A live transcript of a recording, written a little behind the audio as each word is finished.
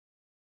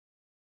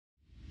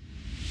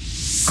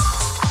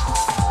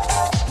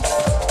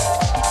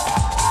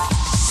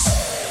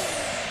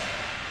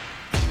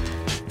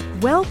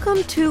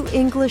Welcome to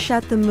English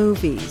at the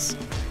Movies,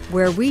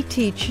 where we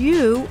teach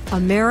you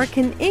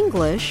American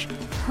English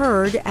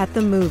heard at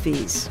the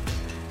movies.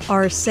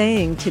 Our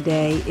saying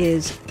today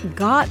is,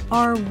 "Got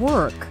our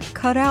work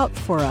cut out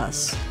for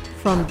us,"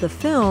 from the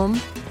film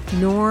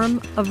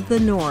Norm of the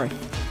North.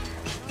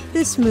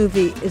 This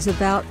movie is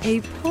about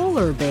a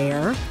polar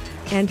bear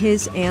and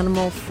his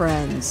animal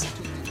friends.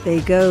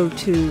 They go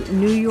to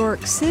New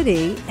York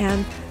City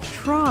and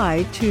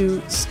try to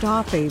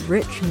stop a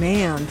rich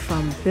man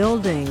from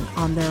building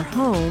on their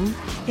home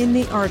in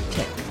the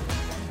Arctic.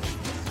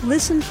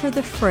 Listen for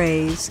the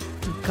phrase,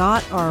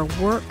 "got our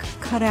work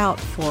cut out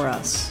for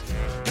us."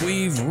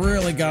 We've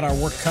really got our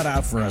work cut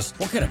out for us.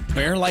 What could a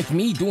bear like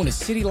me do in a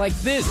city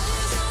like this?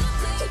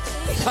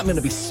 I'm gonna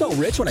be so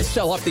rich when I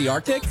sell off the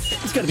Arctic.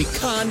 It's gonna be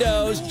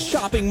condos,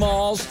 shopping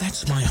malls.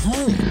 That's my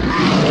home.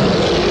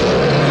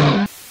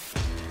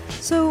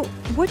 So,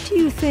 what do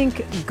you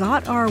think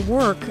 "got our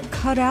work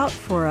cut out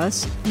for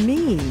us"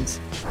 means?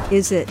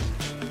 Is it,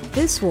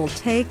 "This will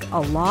take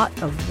a lot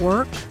of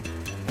work,"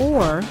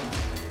 or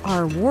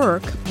 "Our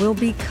work will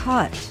be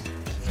cut"?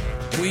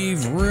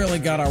 We've really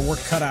got our work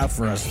cut out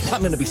for us.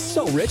 I'm gonna be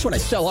so rich when I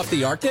sell off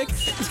the Arctic.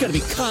 It's gonna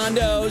be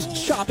condos,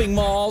 shopping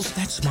malls.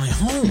 That's my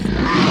home.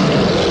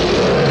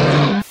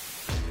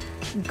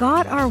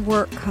 "Got our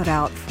work cut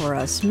out for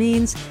us"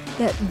 means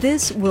that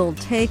this will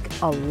take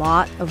a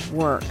lot of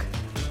work.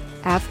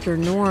 After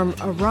Norm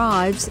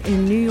arrives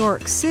in New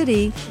York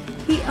City,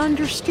 he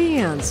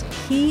understands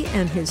he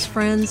and his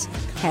friends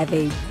have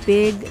a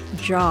big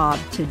job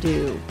to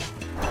do.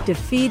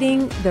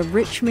 Defeating the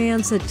rich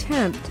man's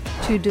attempt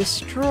to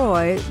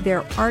destroy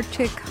their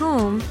Arctic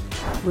home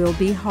will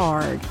be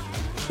hard.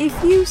 If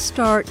you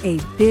start a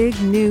big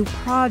new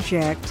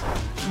project,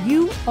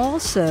 you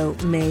also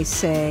may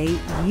say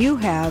you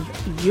have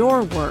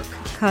your work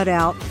cut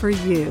out for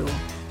you.